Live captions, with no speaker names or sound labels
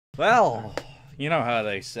Well, you know how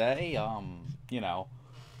they say,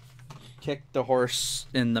 kick the horse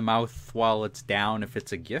in the mouth while it's down if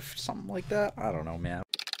it's a gift, something like that. I don't know, man.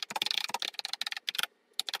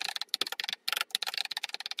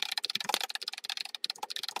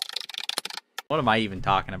 What am I even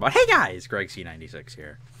talking about? Hey guys, Greg C96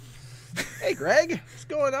 here. Hey Greg, what's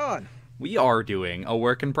going on? We are doing a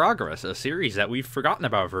work in progress, a series that we've forgotten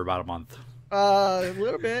about for about a month. A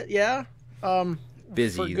little bit, yeah.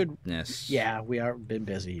 Busyness. Yeah, we are been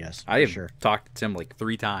busy, yes. I have sure. talked to Tim like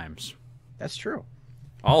 3 times. That's true.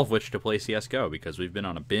 All of which to play CSGO, because we've been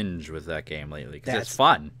on a binge with that game lately. Because it's That's-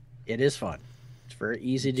 fun. It is fun. It's very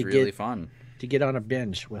easy It's to really fun. get on a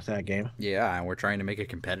binge with that game. Yeah, and we're trying to make a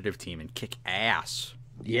competitive team and kick ass.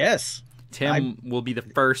 Yes. Tim will be the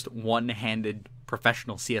first one-handed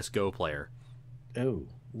professional CSGO player. Oh,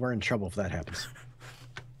 we're in trouble if that happens.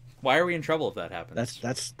 Why are we in trouble if that happens?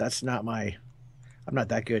 That's not my. I'm not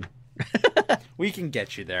that good. We can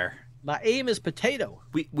get you there. My aim is potato.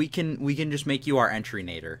 We can just make you our entry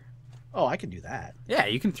nader. Oh, I can do that. Yeah,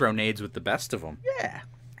 you can throw nades with the best of them. Yeah.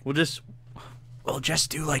 We'll just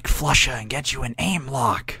do like Flusha and get you an aim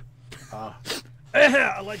lock.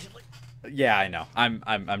 Allegedly. Yeah, I know.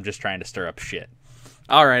 I'm just trying to stir up shit.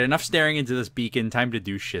 All right, enough staring into this beacon. Time to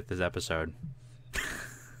do shit this episode.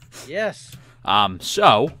 Yes.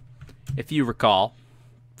 So, if you recall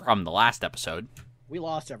from the last episode, We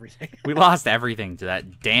lost everything. we lost everything to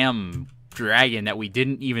that damn dragon that we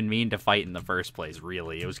didn't even mean to fight in the first place,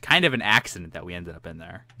 really. It was kind of an accident that we ended up in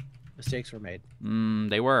there. Mistakes were made.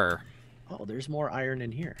 They were. Oh, there's more iron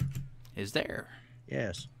in here. Is there?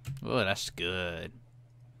 Yes. Oh, that's good.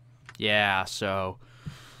 Yeah, so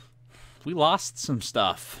we lost some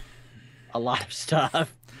stuff. A lot of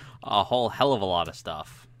stuff. A whole hell of a lot of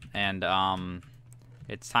stuff. And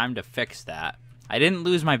it's time to fix that. I didn't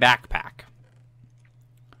lose my backpack.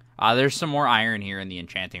 There's some more iron here in the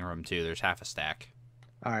enchanting room too. There's half a stack.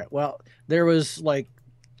 All right. Well, there was like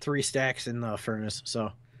 3 stacks in the furnace,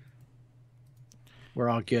 so we're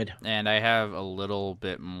all good. And I have a little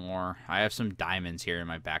bit more. I have some diamonds here in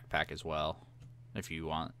my backpack as well. If you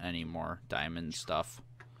want any more diamond stuff.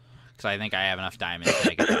 Because I think I have enough diamonds to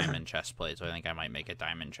make a diamond chest plate. So I think I might make a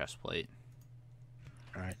diamond chest plate.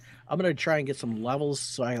 All right. I'm going to try and get some levels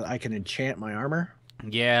so I can enchant my armor.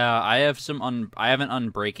 Yeah, I have I have an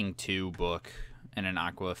Unbreaking 2 book and an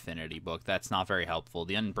Aqua Affinity book. That's not very helpful.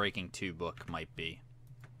 The Unbreaking 2 book might be.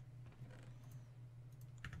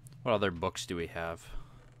 What other books do we have?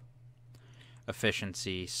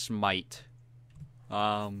 Efficiency, Smite.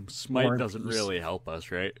 Smite Or doesn't peace. really help us,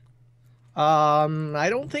 right? I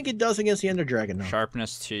don't think it does against the Ender Dragon, no.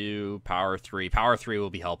 Sharpness 2, Power 3. Power 3 will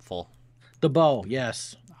be helpful. The bow,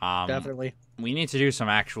 yes. Um, Definitely. We need to do some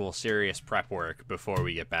actual serious prep work before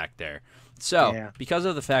we get back there. So, Yeah. because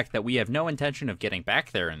of the fact that we have no intention of getting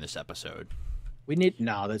back there in this episode,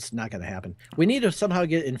 No, that's not going to happen. We need to somehow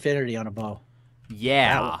get infinity on a bow.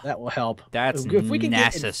 yeah, That will help. that's if we can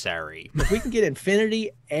necessary. if we can get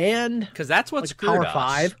infinity and Because that's what like screwed power us.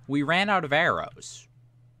 5. We ran out of arrows.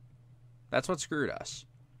 That's what screwed us.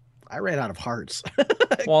 I ran out of hearts.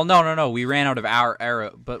 Well, no. We ran out of our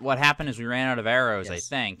arrow. But what happened is we ran out of arrows, I Yes.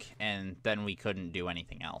 think, and then we couldn't do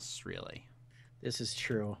anything else, really. This is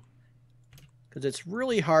true. Because it's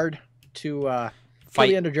really hard to kill Fight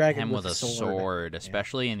the Ender Dragon him with a sword. sword,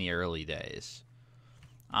 especially in the early days.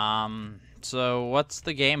 So what's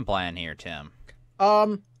the game plan here, Tim?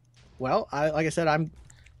 Well, like I said, I'm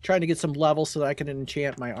trying to get some levels so that I can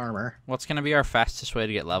enchant my armor. What's going to be our fastest way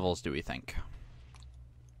to get levels, do we think?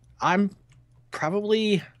 I'm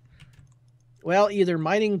probably, well, either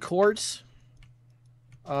mining quartz,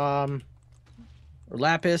 or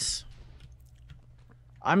lapis.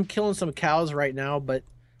 I'm killing some cows right now, but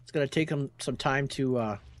it's gonna take them some time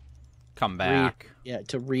to Come back.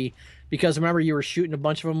 because remember you were shooting a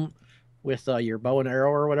bunch of them with your bow and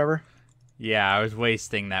arrow or whatever. Yeah, I was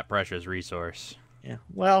wasting that precious resource. Yeah.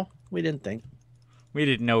 Well, we didn't think. We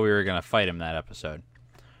didn't know we were going to fight him that episode.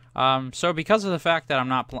 So because of the fact that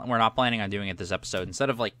we're not planning on doing it this episode, instead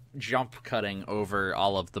of like jump cutting over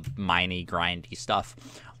all of the miney grindy stuff,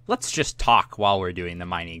 let's just talk while we're doing the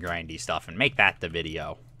miney grindy stuff and make that the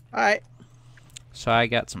video. All right. So I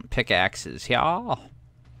got some pickaxes here.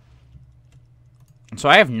 So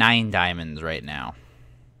I have 9 diamonds right now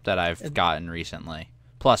that I've gotten recently,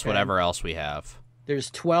 plus whatever else we have. There's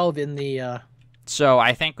 12 in the. So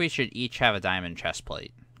I think we should each have a diamond chest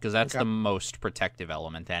plate, because that's Okay. the most protective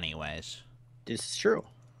element anyways. This is true.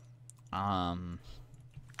 And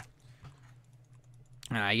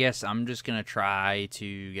I guess I'm just going to try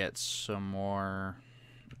to get some more...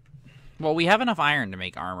 Well, we have enough iron to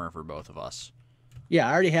make armor for both of us. Yeah,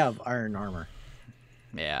 I already have iron armor.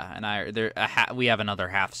 Yeah, and we have another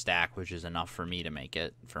half stack, which is enough for me to make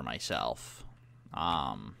it for myself.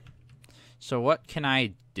 So what can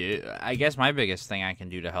I do? I guess my biggest thing I can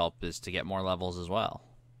do to help is to get more levels as well.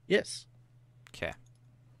 Yes. Okay.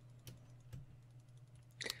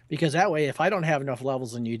 Because that way, if I don't have enough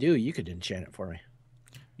levels and you do, you could enchant it for me.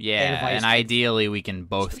 Yeah, and ideally we can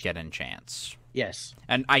both get enchants. Yes.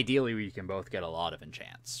 And ideally we can both get a lot of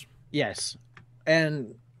enchants. Yes.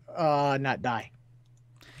 And not die.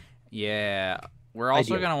 Yeah. We're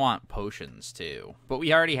also going to want potions, too. But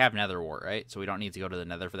we already have nether wart, right? So we don't need to go to the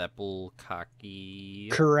nether for that bullcocky.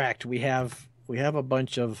 Correct. We have a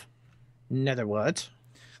bunch of nether wart.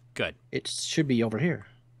 Good. It should be over here.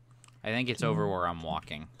 I think it's over where I'm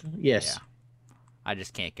walking. Yes. Yeah. I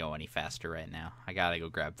just can't go any faster right now. I got to go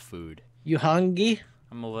grab food. You hungry?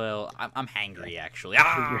 I'm hangry, actually. You're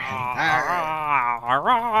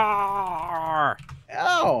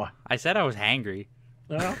Oh! I said I was hangry.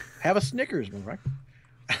 Well, have a Snickers, my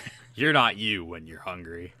You're not you when you're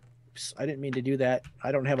hungry. Oops, I didn't mean to do that.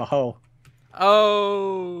 I don't have a hoe.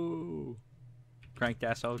 Oh! Cranked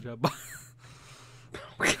ass Olga.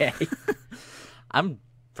 Okay. I'm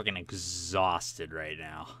freaking exhausted right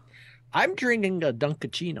now. I'm drinking a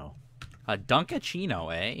Dunkachino. A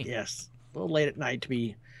Dunkachino, eh? Yes. A little late at night to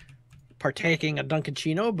be partaking a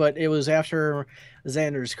Dunkachino, but it was after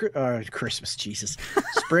Xander's Christmas, Jesus,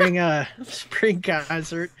 spring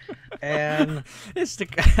concert, and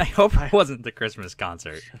I hope it wasn't the Christmas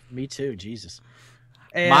concert. Me too, Jesus.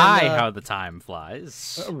 And, how the time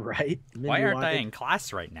flies. Right. Why aren't I in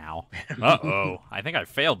class right now? Uh-oh. I think I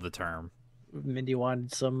failed the term. Mindy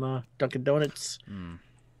wanted some Dunkin' Donuts,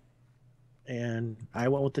 and I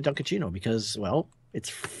went with the Dunkachino because, well,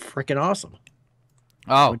 it's freaking awesome.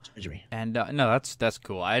 Oh, and no, that's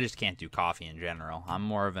cool. I just can't do coffee in general. I'm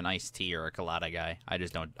more of an iced tea or a colada guy. I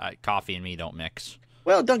just don't. Coffee and me don't mix.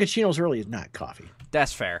 Well, Dunkachino's really is not coffee.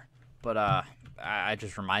 That's fair, but I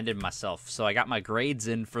just reminded myself. So I got my grades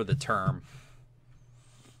in for the term.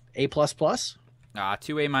 A++. 2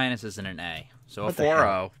 A- and an A, so a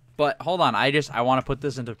 4.0. But hold on, I want to put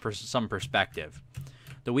this into some perspective.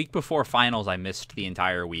 The week before finals, I missed the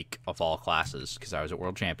entire week of all classes because I was at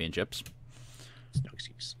World Championships. No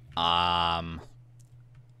excuse. Out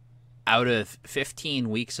of 15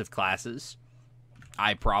 weeks of classes,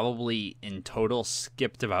 I probably in total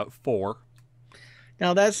skipped about 4.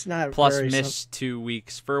 Now that's not plus missed 2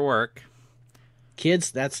 weeks for work.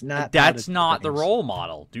 Kids, that's not the role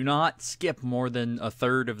model. Do not skip more than a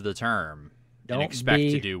third of the term and expect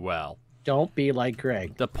to do well. Don't be like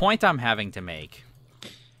Greg. The point I'm having to make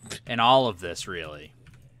in all of this really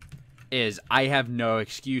is I have no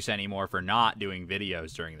excuse anymore for not doing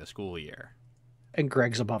videos during the school year. And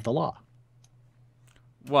Greg's above the law.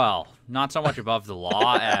 Well, not so much above the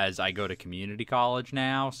law as I go to community college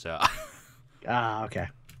now, so... okay.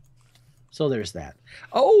 So there's that.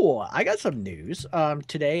 Oh, I got some news.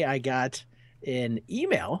 Today I got an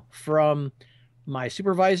email from my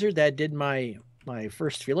supervisor that did my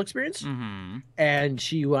first field experience, and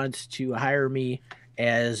she wants to hire me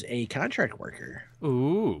as a contract worker.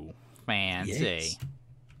 Ooh, fancy.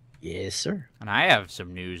 Yes, sir. And I have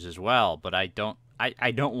some news as well, but I don't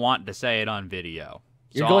want to say it on video.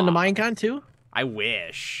 You're going to Minecon too? I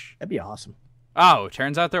wish. That'd be awesome. Oh,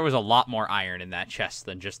 turns out there was a lot more iron in that chest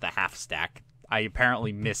than just the half stack. I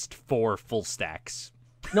apparently missed 4 full stacks.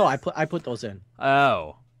 No, I put those in.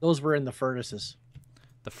 Oh. Those were in the furnaces.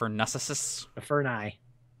 The furnaces? The furnace.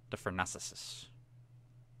 The furnaces.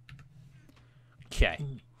 Okay.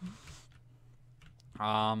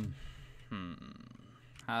 How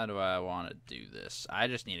do I want to do this? I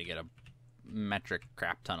just need to get a metric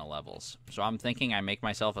crap ton of levels. So I'm thinking I make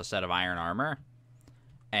myself a set of iron armor,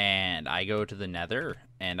 and I go to the nether,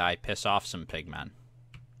 and I piss off some pigmen.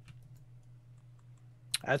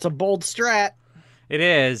 That's a bold strat. It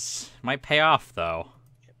is. Might pay off, though.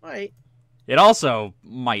 It might. It also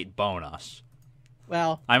might bone us.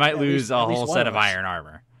 Well, I might lose a whole set of iron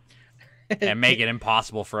armor and make it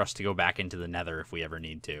impossible for us to go back into the nether if we ever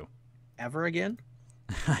need to. Ever again?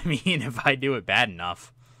 I mean, if I do it bad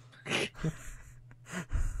enough.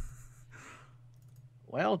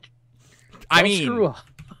 Well, I mean, screw up.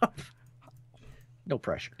 No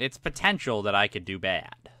pressure. It's potential that I could do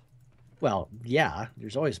bad. Well, yeah,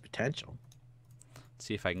 there's always potential. Let's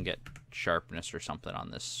see if I can get sharpness or something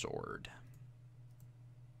on this sword.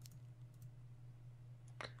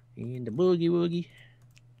 And the boogie woogie.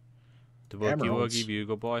 The boogie woogie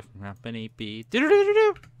bugle boy from Rappany P.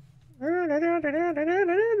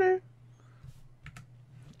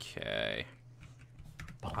 Okay.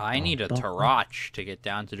 I need a Tarach to get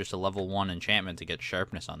down to just a level 1 enchantment to get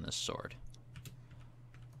sharpness on this sword.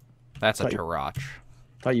 That's a Tarach.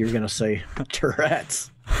 Thought you were gonna say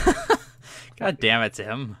Tourette's. God damn it,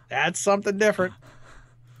 Tim. That's something different.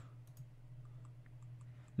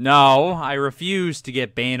 No, I refuse to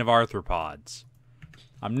get Bane of Arthropods.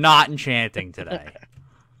 I'm not enchanting today.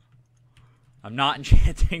 I'm not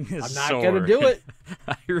enchanting this sword. I'm not gonna do it.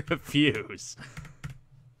 I refuse.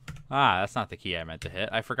 Ah, that's not the key I meant to hit.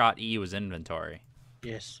 I forgot E was inventory.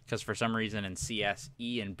 Yes. Because for some reason in CS,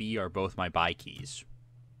 E and B are both my buy keys.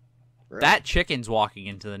 Really? That chicken's walking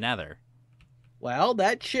into the nether. Well,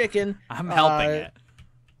 that chicken. I'm helping it.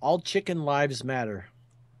 All chicken lives matter.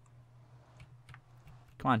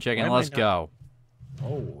 Come on, chicken, Why am I let's not- go.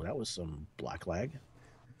 Oh, that was some black lag.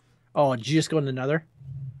 Oh, did you just go in the nether?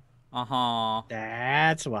 Uh-huh.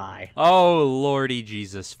 That's why. Oh, Lordy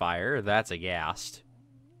Jesus fire. That's a ghast.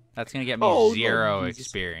 That's going to get me Oh, 0 Lord Jesus.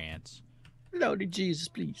 experience. Lord Jesus,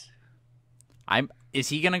 please. Is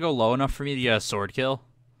he going to go low enough for me to get a sword kill?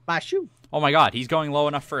 Bashu. Oh my god, he's going low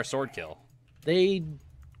enough for a sword kill. They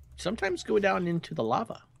sometimes go down into the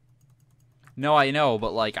lava. No, I know,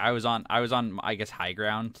 but like I was on I guess high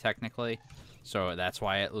ground technically. So that's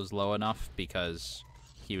why it was low enough, because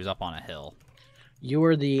he was up on a hill. You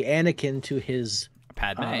were the Anakin to his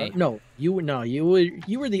Padme. you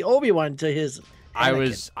were the Obi-Wan to his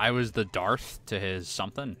Anakin. I was the Darth to his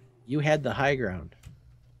something. You had the high ground.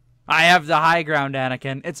 I have the high ground,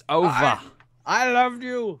 Anakin. It's over. I loved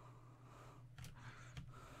you.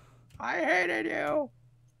 I hated you.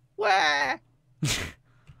 Wah.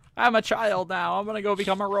 I'm a child now. I'm gonna go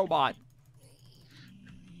become a robot.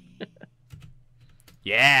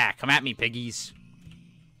 Yeah, come at me, piggies.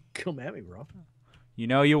 Come at me, bro. You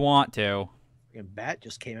know you want to. Freaking bat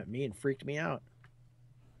just came at me and freaked me out.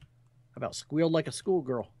 How about squealed like a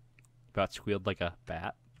schoolgirl? About squealed like a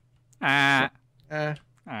bat. Ah. Uh,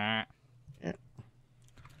 Ah. Yeah.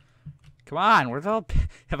 Come on, where's all?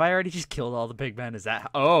 Have I already just killed all the pigmen? Is that?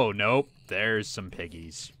 Oh nope, there's some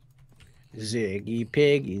piggies. Ziggy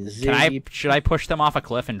piggy, ziggy. Should I push them off a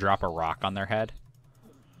cliff and drop a rock on their head?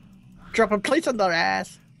 Drop a plate on their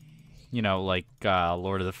ass. You know, like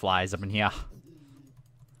Lord of the Flies up in here.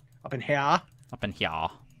 Up in here. Up in here.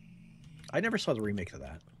 I never saw the remake of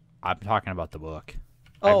that. I'm talking about the book.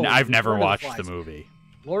 Oh, I've never Lord of the watched the Flies. movie.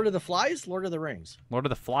 Lord of the Flies, Lord of the Rings, Lord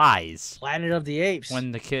of the Flies. Planet of the Apes.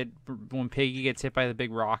 When Piggy gets hit by the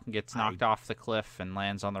big rock and gets knocked off the cliff and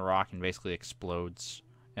lands on the rock and basically explodes.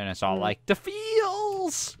 And it's all like, the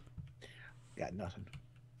feels! Got nothing.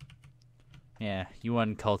 Yeah, you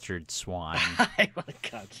uncultured swine. I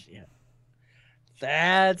got you.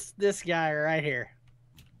 That's this guy right here.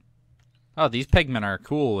 Oh, these pigmen are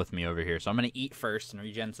cool with me over here, so I'm going to eat first and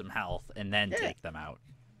regen some health and then take them out.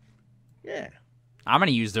 Yeah. I'm going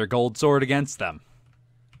to use their gold sword against them.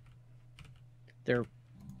 Their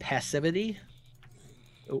passivity.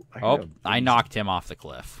 Oh, I knocked him off the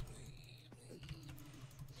cliff.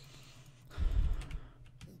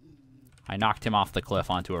 I knocked him off the cliff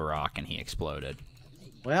onto a rock and he exploded.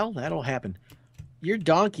 Well, that'll happen. Your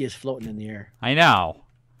donkey is floating in the air. I know.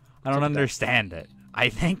 I don't Look at that. understand it. I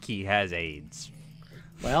think he has AIDS.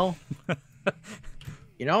 Well,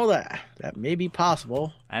 you know that may be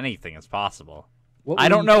possible. Anything is possible. What I would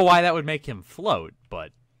don't you- know why that would make him float,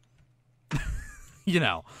 but you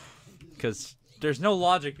know, because there's no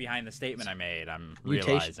logic behind the statement I made. I'm Mutation.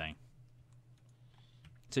 realizing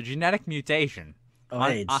it's a genetic mutation. Oh,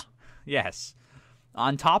 AIDS. Yes.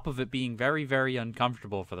 On top of it being very, very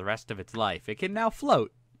uncomfortable for the rest of its life, it can now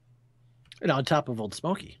float. And on top of Old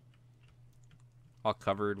Smoky. All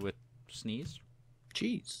covered with sneeze.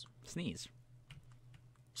 Jeez. Sneeze.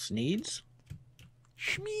 Sneeds?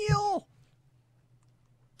 Schmeal.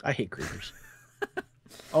 I hate creepers.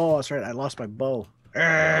 Oh, that's right. I lost my bow.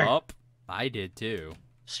 Arrgh. Oh, I did too.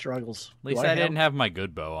 Struggles. At least I didn't have my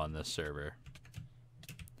good bow on this server.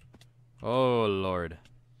 Oh, Lord.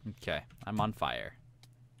 Okay, I'm on fire.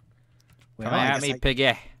 Well, Come I at guess me, I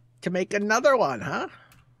piggy. can make another one, huh?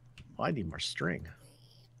 Oh, I need more string.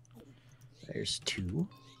 There's two.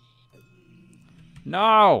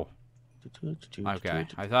 No! Okay,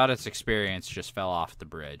 I thought its experience just fell off the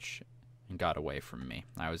bridge and got away from me.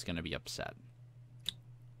 I was going to be upset.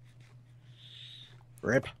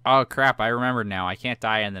 Rip. Oh, crap, I remembered now. I can't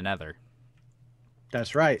die in the nether.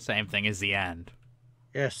 That's right. Same thing as the end.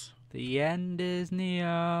 Yes. The end is near.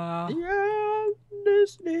 The end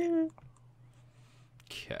is near.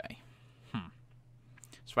 Okay.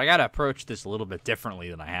 So I gotta approach this a little bit differently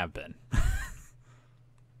than I have been.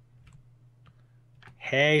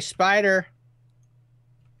 Hey, spider.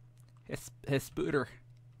 His spooter.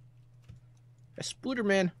 A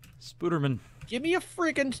Spooderman. Spooderman. Give me a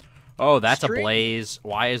freaking... Oh, that's string. a blaze.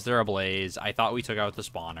 Why is there a blaze? I thought we took out the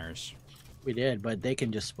spawners. We did, but they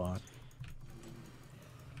can just spawn.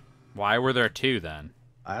 Why were there 2 then?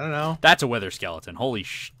 I don't know. That's a wither skeleton. Holy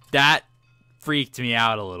that freaked me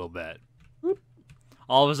out a little bit. Whoop.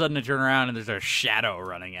 All of a sudden I turn around and there's a shadow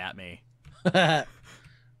running at me. Why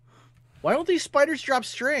don't these spiders drop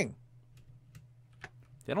string?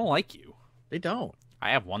 They don't like you. They don't.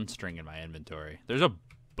 I have 1 string in my inventory. There's a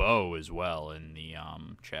bow as well in the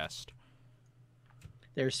chest.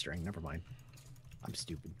 There's string. Never mind. I'm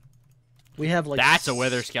stupid. We have like... That's a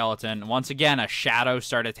wither skeleton. Once again, a shadow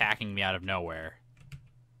started attacking me out of nowhere.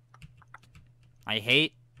 I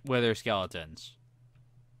hate wither skeletons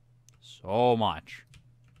so much.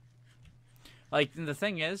 Like, the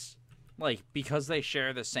thing is, like, because they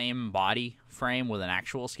share the same body frame with an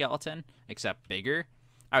actual skeleton, except bigger,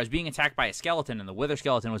 I was being attacked by a skeleton, and the wither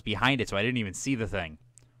skeleton was behind it, so I didn't even see the thing.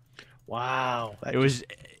 Wow.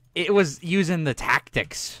 It was using the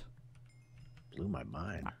tactics. Blew my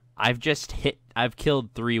mind. I've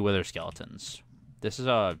killed 3 wither skeletons. This is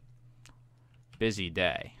a busy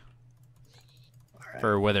day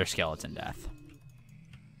for wither skeleton death.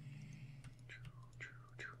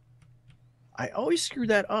 I always screw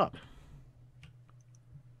that up.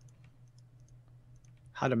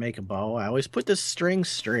 How to make a bow. I always put the string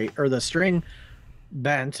straight, or the string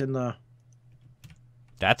bent in the...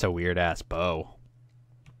 That's a weird-ass bow.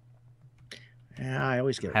 Yeah, I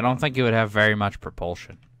always get it I don't think it would have very much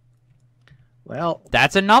propulsion. Well,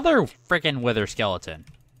 That's another freaking wither skeleton.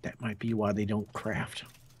 that might be why they don't craft.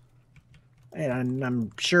 And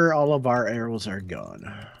I'm sure all of our arrows are gone.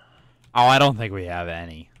 Oh, I don't think we have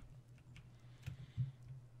any.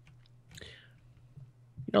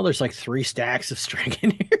 You know, there's like 3 stacks of string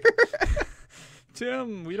in here.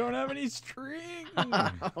 Tim, we don't have any string.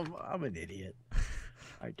 I'm an idiot. All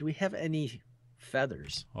right, do we have any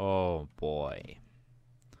feathers? Oh, boy.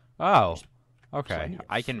 Oh, okay. plenty of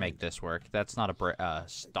I can make this work. That's not a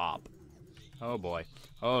stop. Oh, boy.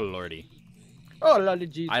 Oh, lordy. Oh, Lordy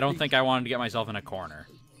Jesus. I don't think I wanted to get myself in a corner.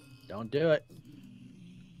 Don't do it.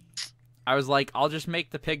 I was like, I'll just make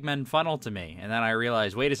the pigmen funnel to me. And then I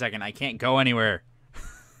realized, wait a second, I can't go anywhere.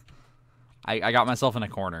 I got myself in a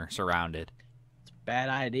corner, surrounded. It's a bad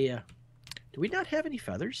idea. Do we not have any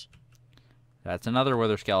feathers? That's another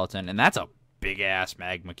wither skeleton, and that's a big-ass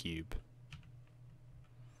magma cube.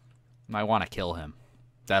 Might want to kill him.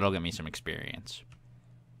 That'll get me some experience.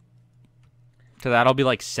 So that'll be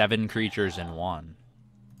like 7 creatures in one.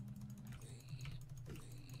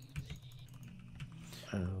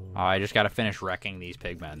 Oh. I just gotta finish wrecking these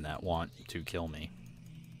pigmen that want to kill me.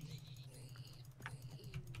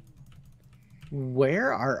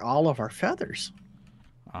 Where are all of our feathers?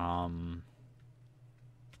 Oh,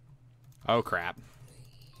 crap.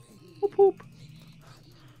 Whoop, whoop.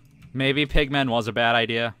 Maybe pigmen was a bad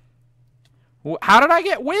idea. How did I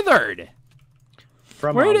get withered?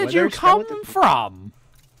 From Where a did you wither come skeleton? from?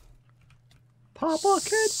 Papa,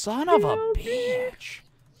 can Son of a you hear? bitch.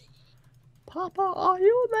 Papa, are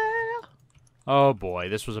you there? Oh boy,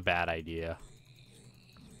 this was a bad idea.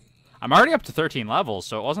 I'm already up to 13 levels,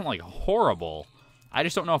 so it wasn't like horrible. I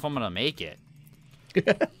just don't know if I'm gonna make it.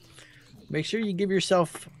 Make sure you give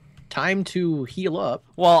yourself time to heal up.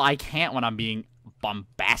 Well, I can't when I'm being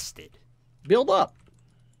bombasted. Build up.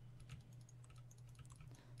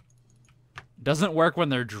 Doesn't work when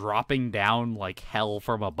they're dropping down like hell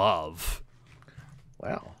from above.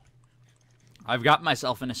 Well, I've got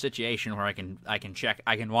myself in a situation where I can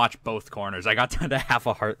watch both corners. I got down to half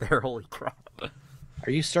a heart there. Holy crap.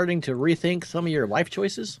 are you starting to rethink some of your life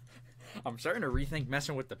choices? I'm starting to rethink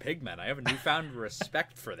messing with the pigmen. I have a newfound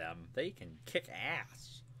respect for them. They can kick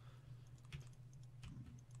ass.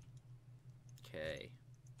 Okay.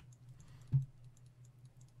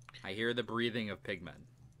 I hear the breathing of pigmen.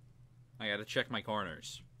 I gotta check my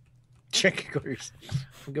corners. Check your corners.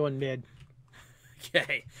 I'm going mid.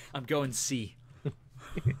 Okay, I'm going C. All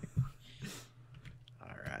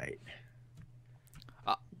right.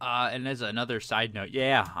 And as another side note,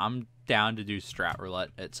 yeah, I'm down to do strat roulette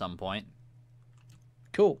at some point.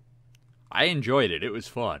 Cool. I enjoyed it. It was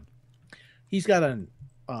fun. He's got an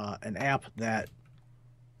app that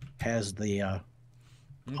has the all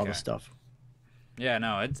Okay. the stuff. Yeah,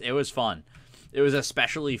 no, it was fun. It was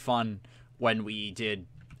especially fun when we did,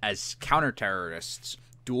 as counter-terrorists,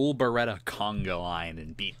 dual Beretta conga line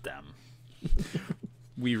and beat them.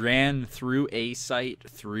 We ran through A site,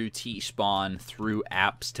 through T spawn, through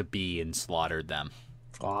apps to B, and slaughtered them.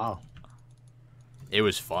 Wow. It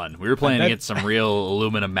was fun. We were playing against some real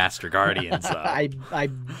aluminum Master Guardians, though. I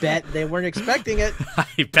bet they weren't expecting it.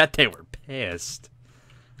 I bet they were pissed.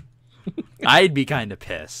 I'd be kind of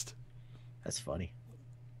pissed. That's funny.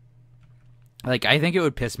 Like, I think it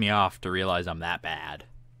would piss me off to realize I'm that bad.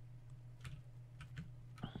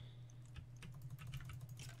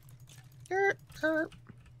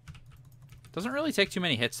 Doesn't really take too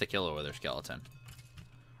many hits to kill a wither skeleton.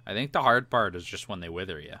 I think the hard part is just when they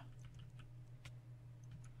wither you.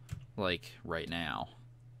 Like, right now.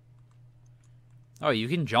 Oh, you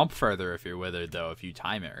can jump further if you're withered, though, if you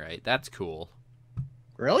time it right. That's cool.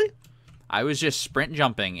 Really? I was just sprint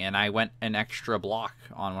jumping, and I went an extra block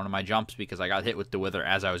on one of my jumps because I got hit with the wither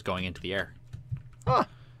as I was going into the air. Huh.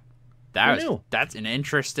 That's an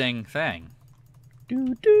interesting thing.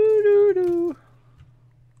 Do, do, do, do.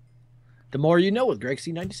 The more you know with Greg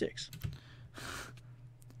C96.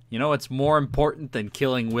 You know what's more important than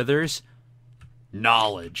killing withers?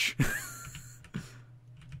 Knowledge.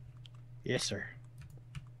 Yes, sir.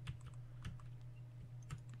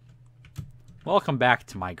 Welcome back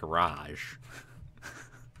to my garage.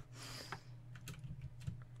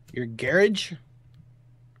 Your garage?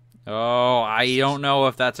 Oh, I don't know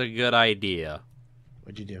if that's a good idea.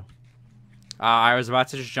 What'd you do? I was about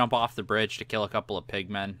to just jump off the bridge to kill a couple of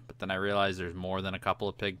pigmen, but then I realized there's more than a couple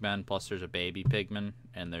of pigmen, plus there's a baby pigman,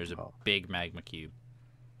 and there's a big magma cube.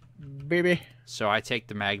 Baby. So I take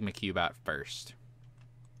the magma cube out first.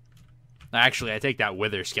 Actually, I take that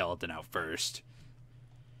wither skeleton out first.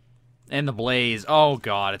 And the blaze. Oh,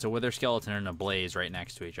 God. It's a wither skeleton and a blaze right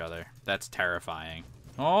next to each other. That's terrifying.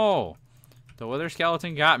 Oh. The wither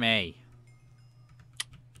skeleton got me.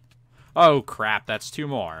 Oh, crap. That's two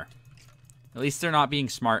more. At least they're not being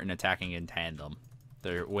smart and attacking in tandem.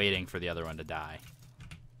 They're waiting for the other one to die.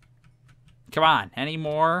 Come on. Any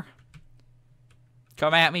more?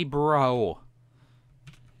 Come at me, bro.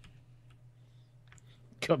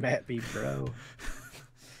 Come at me, bro.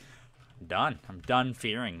 I'm done. I'm done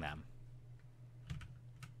fearing them.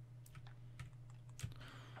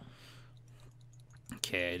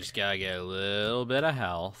 Okay, just gotta get a little bit of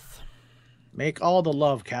health. Make all the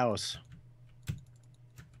love cows.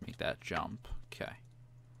 Make that jump. Okay.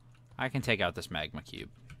 I can take out this magma cube.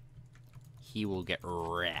 He will get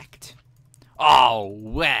wrecked. Oh,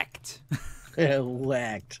 wrecked.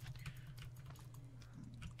 Whacked.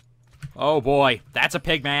 Oh, boy. That's a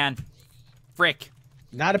pig, man. Frick.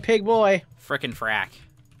 Not a pig boy. Frickin' frack.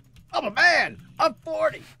 I'm a man. I'm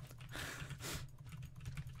 40.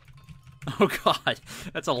 Oh, God.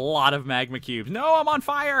 That's a lot of magma cubes. No, I'm on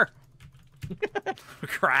fire.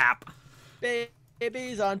 Crap.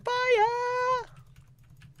 Baby's on fire.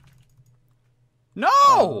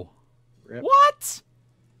 No! Rip. What?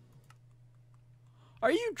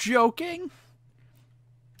 Are you joking?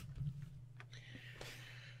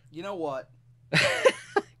 You know what?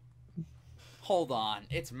 Hold on.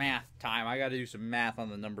 It's math time. I gotta do some math on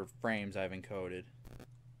the number of frames I've encoded.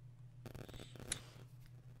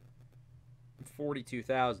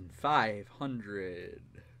 42,500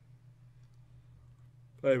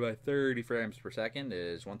 divided by 30 frames per second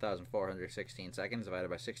is 1,416 seconds divided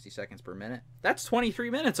by 60 seconds per minute. That's 23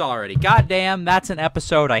 minutes already. Goddamn, that's an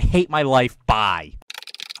episode. I hate my life. Bye.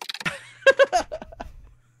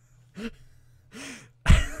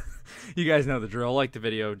 You guys know the drill. Like the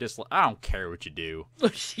video, dislike. I don't care what you do.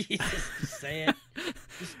 Jesus, just say it.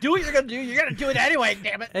 Just do what you're gonna do. You're gonna do it anyway,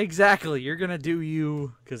 damn it. Exactly. You're gonna do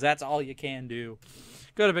you, because that's all you can do.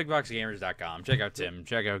 Go to bigboxgamers.com. Check out Tim.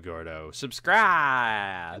 Check out Gordo.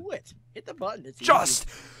 Subscribe. Do it. Hit the button. It's Just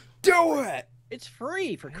easy. do it. It's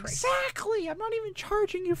free for Christ's Exactly. I'm not even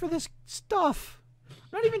charging you for this stuff.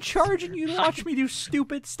 I'm not even charging you to watch me do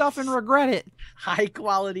stupid stuff and regret it. high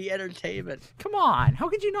quality entertainment. Come on. How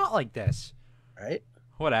could you not like this? Right?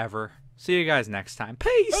 Whatever. See you guys next time.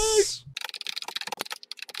 Peace.